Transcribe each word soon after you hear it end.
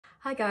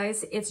Hi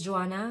guys, it's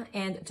Joanna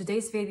and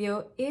today's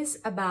video is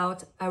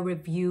about a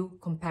review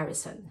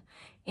comparison.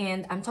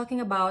 And I'm talking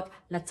about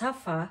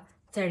Lattafa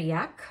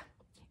Teriaq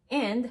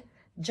and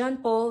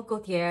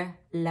Gaultier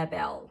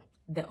BELLE,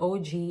 the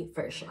OG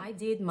version. I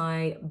did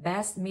my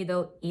best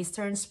Middle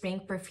Eastern spring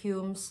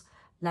perfumes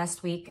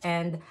last week,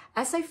 and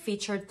as I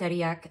featured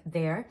Teriaq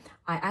there,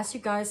 I asked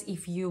you guys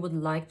if you would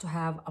like to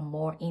have a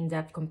more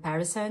in-depth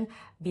comparison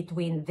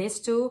between these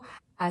two,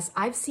 as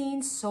I've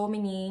seen so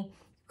many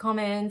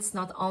comments,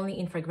 not only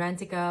in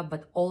Fragrantica,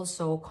 but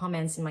also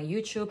comments in my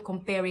YouTube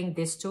comparing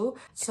these two.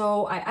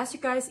 So I asked you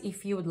guys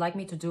if you would like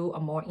me to do a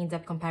more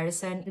in-depth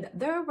comparison. And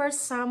there were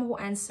some who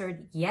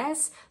answered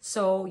yes.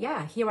 So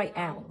yeah, here I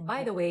am.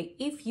 By the way,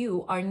 if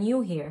you are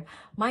new here,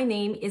 my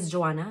name is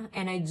Joanna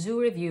and I do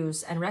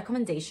reviews and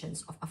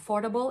recommendations of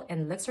affordable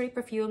and luxury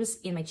perfumes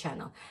in my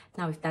channel.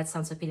 Now, if that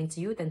sounds appealing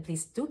to you, then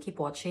please do keep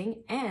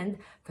watching and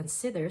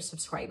consider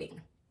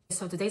subscribing.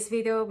 So today's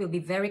video will be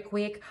very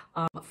quick.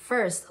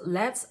 First,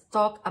 let's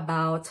talk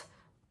about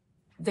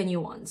the new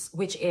ones,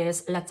 which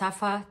is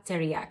Lattafa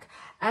Teriaq.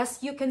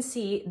 As you can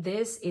see,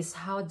 this is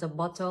how the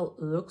bottle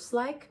looks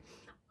like.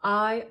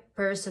 I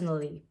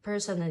personally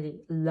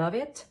love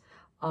it.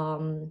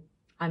 I'm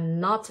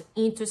not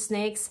into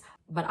snakes,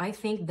 but I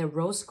think the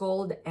rose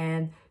gold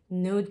and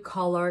nude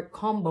color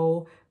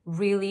combo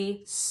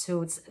really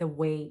suits the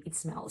way it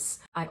smells.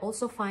 I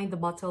also find the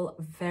bottle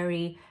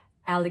very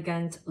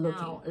elegant looking.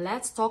 Now,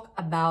 let's talk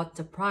about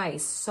the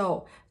price.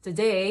 So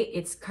today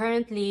it's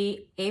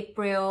currently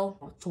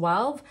April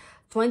 12,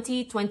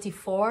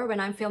 2024 when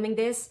I'm filming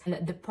this.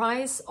 And the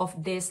price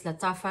of this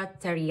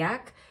Lattafa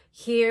Teriaq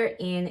here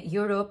in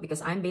Europe,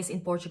 because I'm based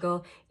in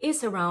Portugal,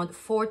 is around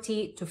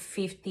 40 to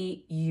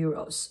 50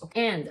 euros.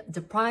 And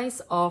the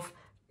price of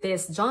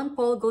this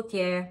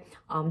Gaultier,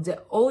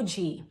 the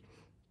OG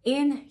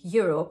in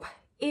Europe,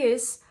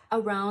 is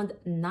around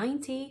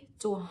 90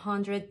 to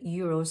 100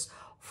 euros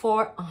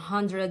for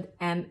 100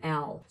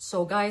 ml.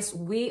 So guys,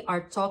 we are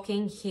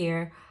talking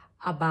here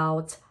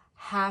about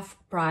half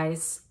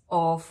price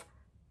of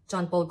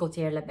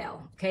Gaultier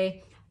BELLE,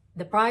 okay?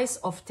 The price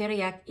of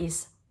Teriaq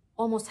is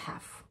almost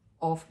half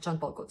of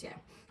Gaultier.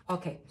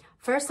 Okay,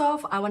 first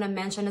off, I want to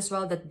mention as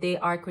well that they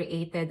are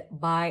created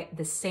by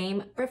the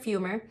same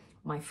perfumer,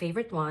 my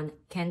favorite one,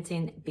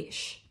 Quentin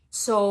Bisch.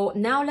 So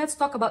now let's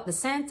talk about the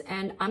scent,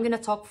 and I'm gonna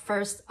talk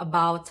first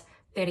about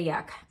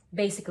Teriaq.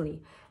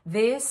 Basically,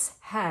 this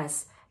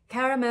has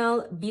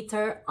caramel,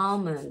 bitter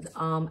almond,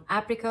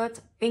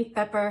 apricot, pink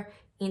pepper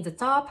in the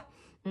top,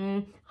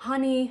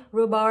 honey,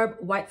 rhubarb,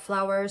 white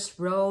flowers,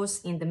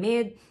 rose in the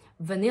mid,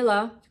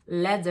 vanilla,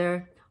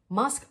 leather,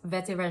 musk,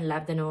 vetiver, and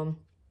labdanum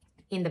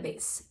in the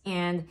base.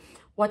 And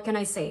what can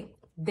I say?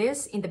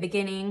 This in the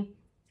beginning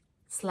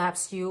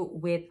slaps you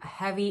with a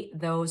heavy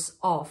dose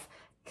of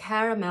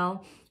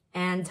caramel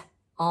and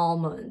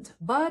almond.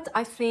 But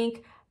I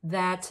think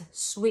that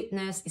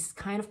sweetness is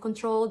kind of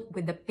controlled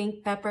with the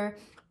pink pepper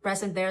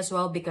present there as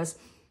well, because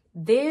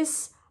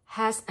this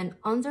has an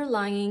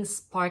underlying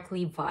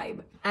sparkly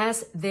vibe.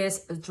 As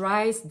this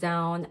dries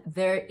down,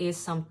 there is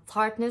some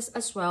tartness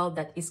as well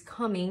that is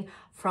coming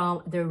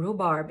from the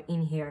rhubarb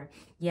in here.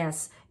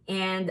 Yes,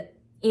 and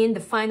in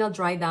the final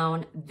dry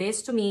down,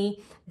 this to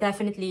me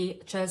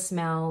definitely just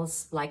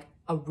smells like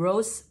a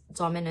rose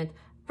dominant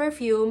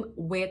perfume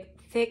with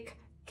thick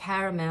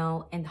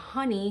caramel and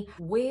honey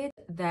with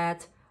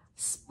that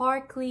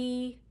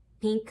sparkly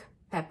pink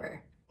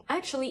pepper.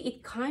 Actually,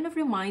 it kind of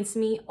reminds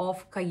me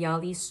of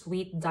Kayali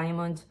Sweet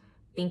Diamond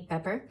Pink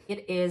Pepper.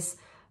 It is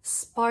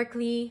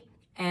sparkly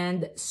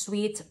and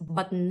sweet,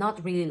 but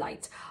not really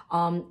light.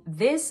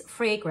 This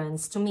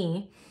fragrance to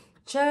me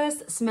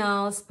just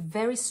smells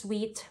very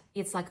sweet.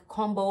 It's like a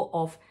combo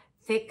of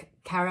thick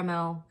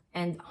caramel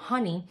and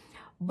honey,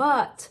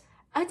 but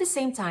at the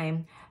same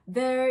time,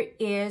 there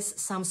is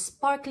some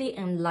sparkly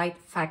and light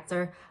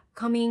factor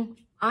coming,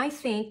 I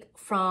think,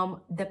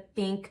 from the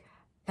pink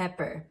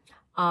pepper.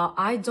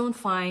 I don't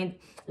find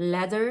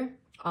leather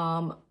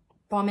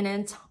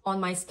prominent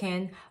on my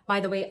skin. By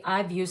the way,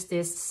 I've used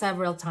this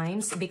several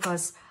times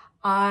because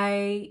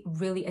I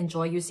really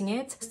enjoy using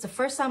it. The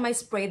first time I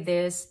sprayed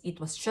this,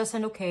 it was just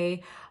an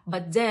okay,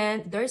 but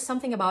then there's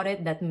something about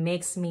it that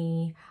makes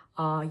me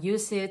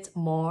use it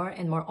more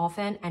and more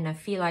often, and I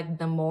feel like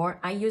the more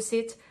I use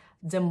it,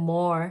 the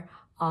more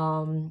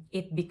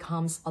it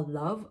becomes a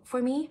love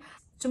for me.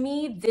 To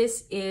me,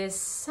 this is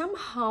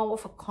somehow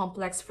of a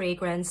complex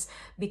fragrance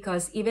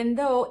because even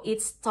though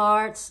it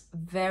starts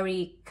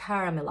very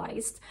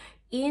caramelized,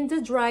 in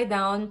the dry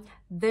down,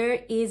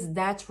 there is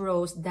that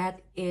rose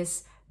that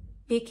is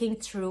peeking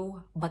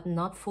through, but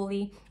not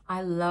fully.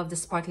 I love the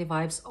sparkly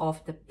vibes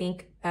of the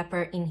pink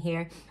pepper in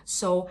here.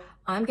 So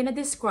I'm gonna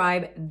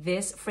describe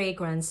this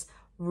fragrance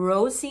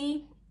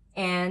rosy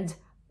and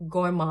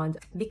gourmand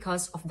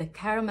because of the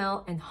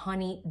caramel and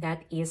honey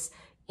that is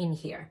in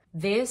here.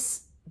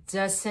 This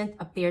doesn't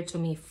appear to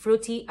me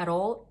fruity at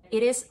all.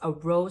 It is a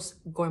rose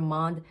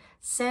gourmand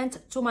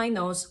scent to my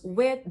nose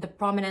with the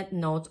prominent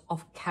note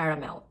of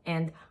caramel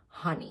and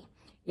honey.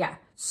 Yeah,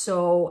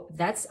 so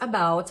that's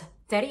about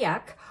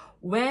Teriaq.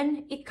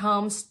 when it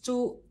comes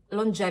to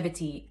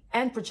longevity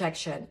and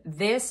projection,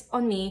 this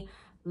on me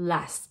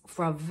lasts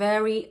for a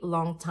very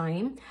long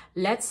time.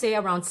 Let's say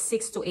around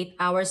 6 to 8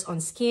 hours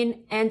on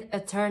skin and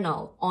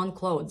eternal on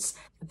clothes.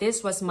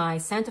 This was my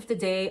scent of the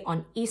day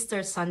on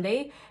Easter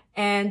Sunday,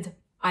 and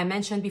I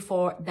mentioned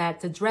before that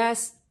the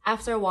dress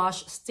after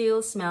wash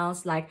still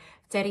smells like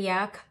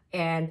Teriaq.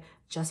 And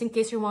just in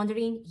case you're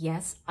wondering,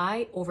 yes,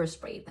 I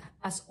oversprayed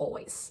as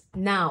always.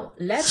 Now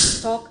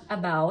let's talk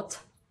about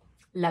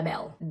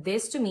BELLE.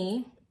 This to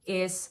me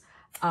is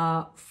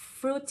a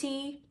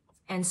fruity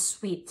and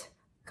sweet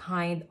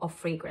kind of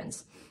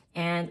fragrance.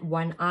 And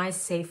when I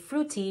say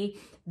fruity,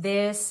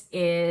 this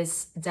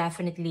is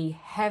definitely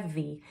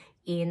heavy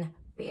in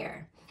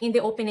pear. In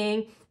the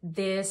opening,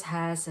 this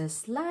has a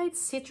slight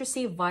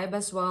citrusy vibe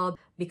as well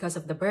because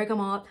of the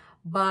bergamot,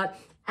 but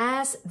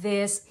as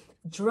this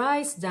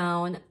dries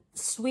down,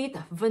 sweet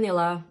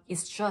vanilla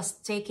is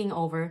just taking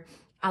over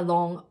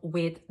along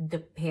with the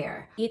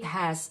pear. It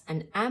has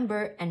an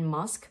amber and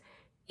musk.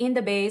 In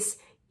the base,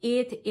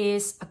 it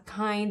is a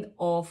kind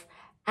of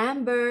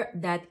amber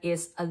that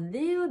is a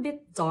little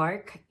bit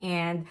dark,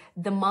 and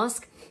the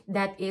musk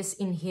that is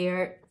in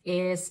here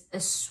is a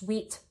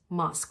sweet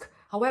musk.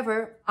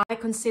 However, I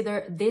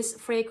consider this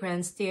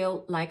fragrance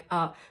still like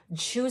a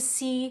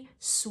juicy,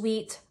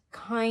 sweet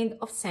kind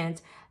of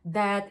scent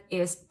that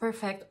is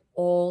perfect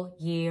all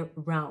year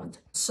round.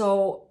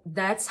 So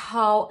that's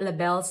how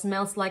BELLE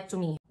smells like to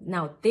me.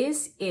 Now,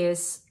 this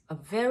is a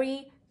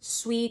very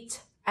sweet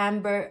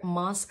amber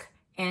musk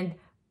and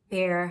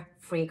pear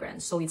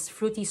fragrance. So it's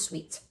fruity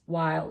sweet.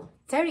 While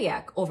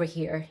Teriaq over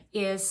here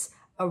is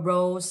a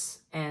rose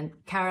and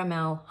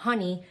caramel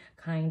honey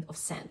kind of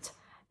scent.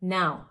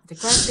 Now, the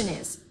question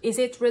is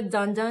it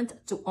redundant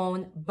to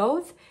own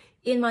both?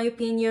 In my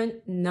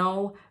opinion,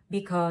 no,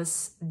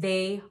 because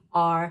they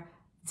are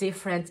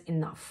different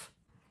enough.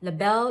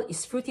 BELLE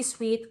is fruity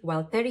sweet,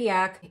 while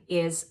Teriaq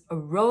is a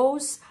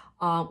rose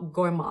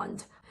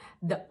gourmand.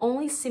 The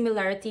only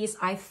similarities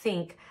I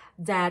think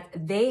that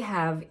they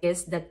have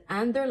is that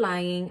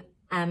underlying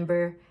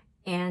amber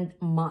and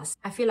musk.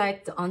 I feel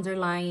like the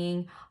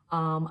underlying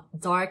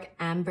dark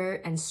amber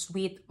and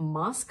sweet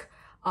musk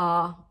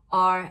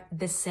are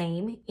the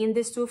same in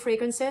these two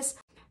fragrances.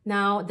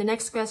 Now, the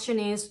next question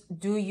is,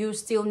 do you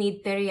still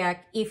need Teriaq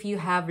if you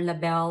have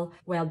BELLE?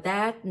 Well,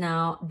 that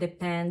now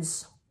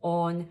depends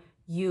on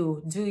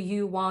you. Do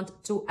you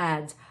want to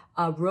add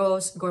a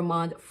rose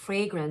gourmand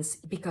fragrance?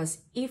 Because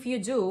if you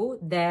do,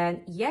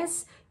 then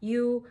yes,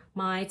 you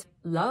might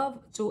love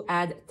to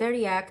add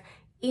Teriaq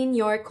in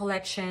your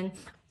collection.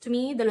 To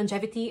me, the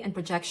longevity and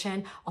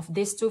projection of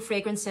these two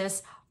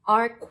fragrances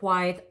are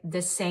quite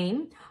the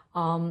same.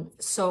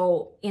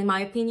 So in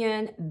my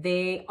opinion,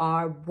 they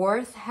are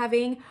worth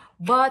having,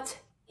 but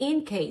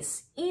in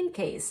case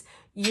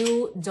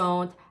you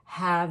don't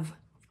have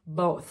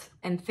both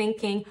and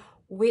thinking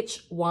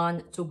which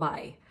one to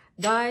buy,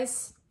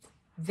 guys,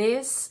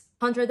 this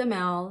 100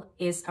 ml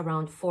is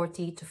around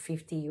 40 to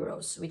 50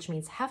 euros, which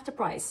means half the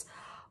price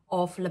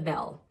of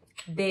BELLE.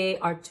 They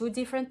are two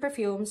different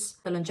perfumes.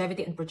 The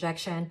longevity and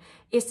projection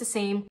is the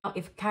same.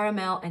 If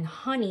caramel and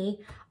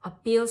honey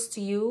appeals to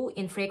you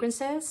in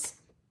fragrances,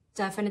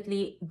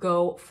 definitely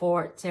go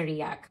for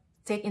Teriaq.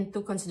 Take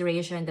into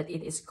consideration that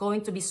it is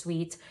going to be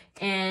sweet,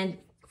 and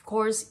of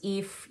course,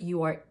 if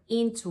you are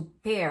into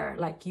pear,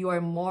 like you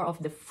are more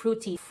of the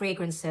fruity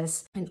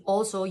fragrances, and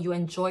also you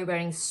enjoy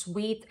wearing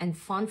sweet and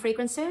fun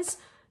fragrances,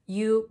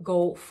 you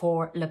go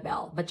for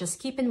BELLE. But just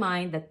keep in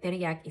mind that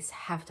Teriaq is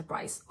half the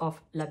price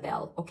of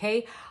BELLE,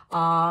 okay?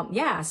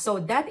 Yeah, so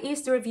that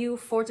is the review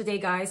for today,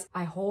 guys.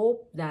 I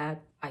hope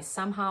that I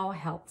somehow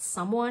helped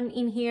someone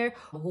in here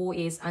who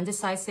is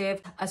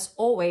undecisive. As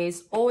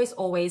always,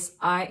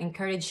 I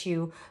encourage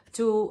you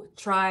to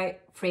try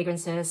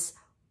fragrances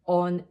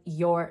on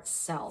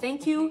yourself.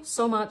 Thank you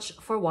so much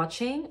for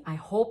watching. I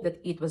hope that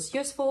it was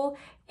useful.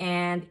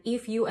 And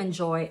if you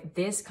enjoy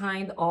this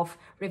kind of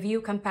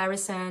review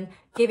comparison,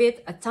 give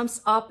it a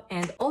thumbs up.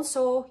 And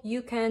also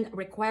you can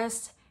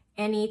request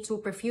any two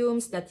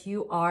perfumes that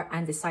you are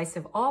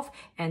undecisive of.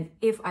 And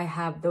if I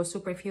have those two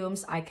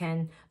perfumes, I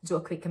can do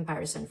a quick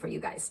comparison for you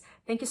guys.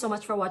 Thank you so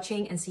much for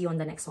watching, and see you on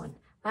the next one.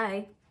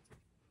 Bye.